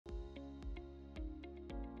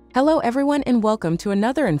Hello everyone and welcome to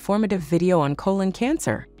another informative video on colon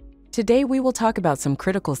cancer. Today we will talk about some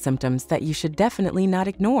critical symptoms that you should definitely not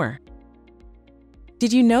ignore.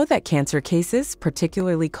 Did you know that cancer cases,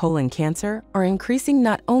 particularly colon cancer, are increasing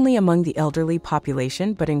not only among the elderly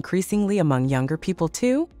population but increasingly among younger people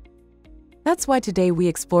too? That's why today we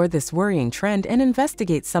explore this worrying trend and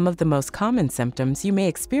investigate some of the most common symptoms you may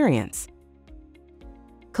experience.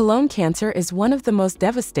 Colon cancer is one of the most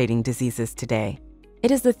devastating diseases today. It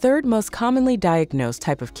is the third most commonly diagnosed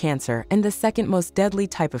type of cancer and the second most deadly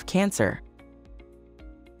type of cancer.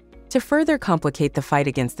 To further complicate the fight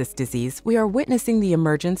against this disease, we are witnessing the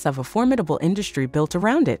emergence of a formidable industry built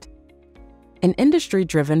around it. An industry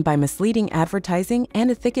driven by misleading advertising and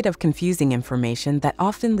a thicket of confusing information that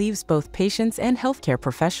often leaves both patients and healthcare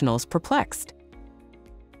professionals perplexed.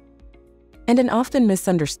 And an often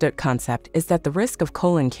misunderstood concept is that the risk of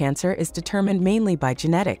colon cancer is determined mainly by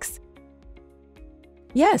genetics.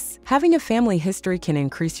 Yes, having a family history can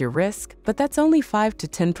increase your risk, but that's only 5 to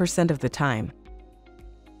 10% of the time.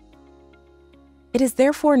 It is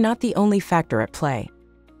therefore not the only factor at play.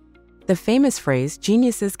 The famous phrase,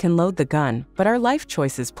 "Geniuses can load the gun, but our life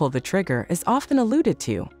choices pull the trigger," is often alluded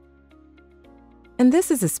to. And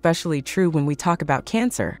this is especially true when we talk about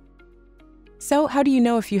cancer. So, how do you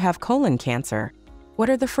know if you have colon cancer? What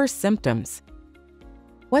are the first symptoms?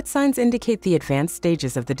 What signs indicate the advanced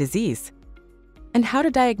stages of the disease? And how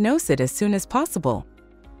to diagnose it as soon as possible?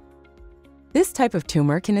 This type of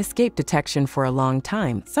tumor can escape detection for a long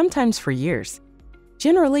time, sometimes for years.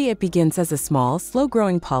 Generally, it begins as a small,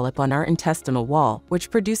 slow-growing polyp on our intestinal wall,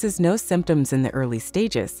 which produces no symptoms in the early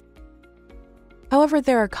stages. However,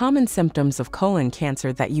 there are common symptoms of colon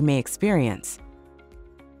cancer that you may experience.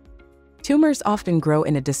 Tumors often grow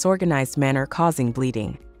in a disorganized manner, causing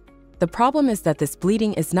bleeding. The problem is that this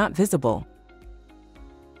bleeding is not visible.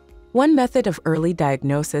 One method of early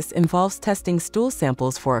diagnosis involves testing stool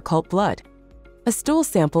samples for occult blood. A stool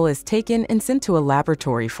sample is taken and sent to a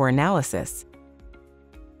laboratory for analysis.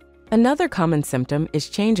 Another common symptom is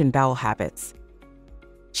change in bowel habits.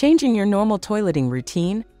 Change in your normal toileting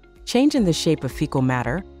routine, change in the shape of fecal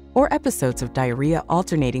matter, or episodes of diarrhea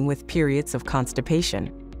alternating with periods of constipation.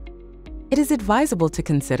 It is advisable to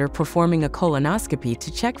consider performing a colonoscopy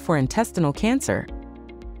to check for intestinal cancer.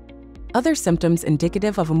 Other symptoms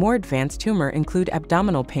indicative of a more advanced tumor include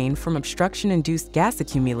abdominal pain from obstruction-induced gas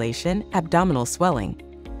accumulation, abdominal swelling,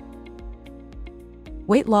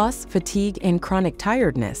 weight loss, fatigue, and chronic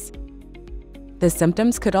tiredness. The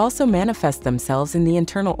symptoms could also manifest themselves in the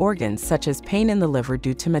internal organs, such as pain in the liver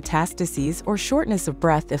due to metastases or shortness of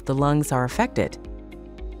breath if the lungs are affected.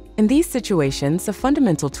 In these situations, a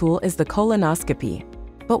fundamental tool is the colonoscopy.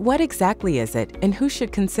 But what exactly is it, and who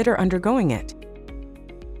should consider undergoing it?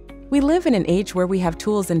 We live in an age where we have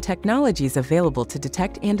tools and technologies available to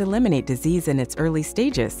detect and eliminate disease in its early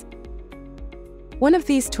stages. One of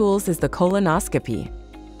these tools is the colonoscopy.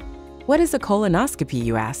 What is a colonoscopy,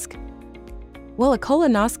 you ask? Well, a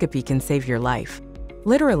colonoscopy can save your life.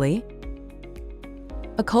 Literally.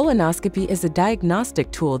 A colonoscopy is a diagnostic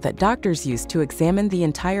tool that doctors use to examine the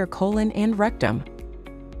entire colon and rectum.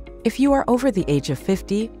 If you are over the age of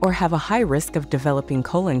 50 or have a high risk of developing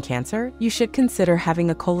colon cancer, you should consider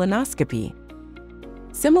having a colonoscopy.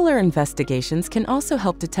 Similar investigations can also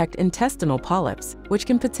help detect intestinal polyps, which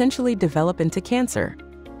can potentially develop into cancer.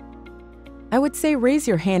 I would say raise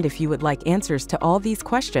your hand if you would like answers to all these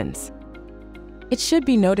questions. It should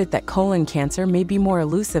be noted that colon cancer may be more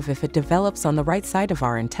elusive if it develops on the right side of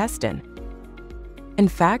our intestine. In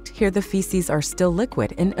fact, here the feces are still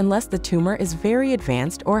liquid, and unless the tumor is very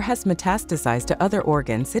advanced or has metastasized to other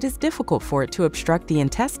organs, it is difficult for it to obstruct the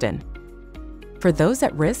intestine. For those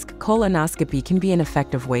at risk, colonoscopy can be an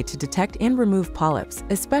effective way to detect and remove polyps,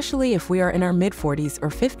 especially if we are in our mid-40s or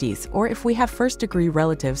 50s, or if we have first-degree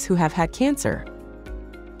relatives who have had cancer.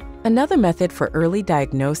 Another method for early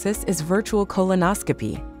diagnosis is virtual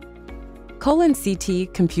colonoscopy. Colon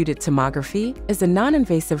CT, computed tomography, is a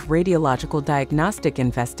non-invasive radiological diagnostic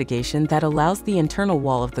investigation that allows the internal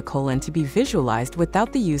wall of the colon to be visualized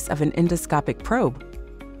without the use of an endoscopic probe.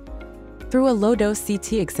 Through a low-dose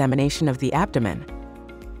CT examination of the abdomen.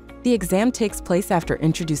 The exam takes place after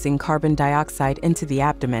introducing carbon dioxide into the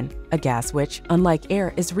abdomen, a gas which, unlike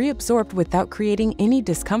air, is reabsorbed without creating any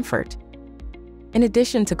discomfort. In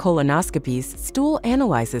addition to colonoscopies, stool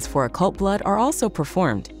analyses for occult blood are also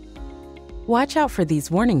performed. Watch out for these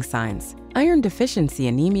warning signs. Iron deficiency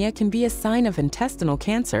anemia can be a sign of intestinal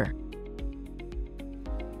cancer.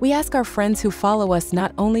 We ask our friends who follow us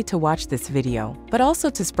not only to watch this video, but also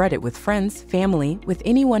to spread it with friends, family, with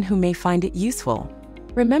anyone who may find it useful.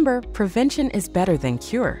 Remember, prevention is better than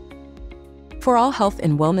cure. For all health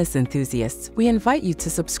and wellness enthusiasts, we invite you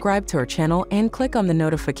to subscribe to our channel and click on the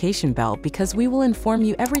notification bell because we will inform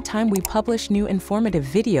you every time we publish new informative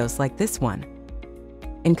videos like this one.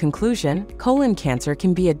 In conclusion, colon cancer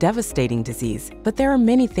can be a devastating disease, but there are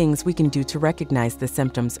many things we can do to recognize the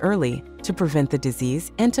symptoms early, to prevent the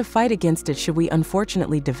disease, and to fight against it should we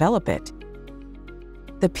unfortunately develop it.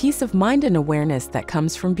 The peace of mind and awareness that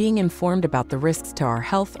comes from being informed about the risks to our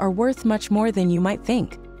health are worth much more than you might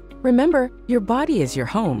think. Remember, your body is your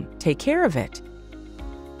home. Take care of it.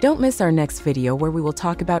 Don't miss our next video where we will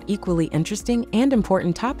talk about equally interesting and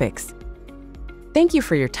important topics. Thank you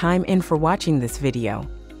for your time and for watching this video.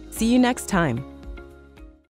 See you next time.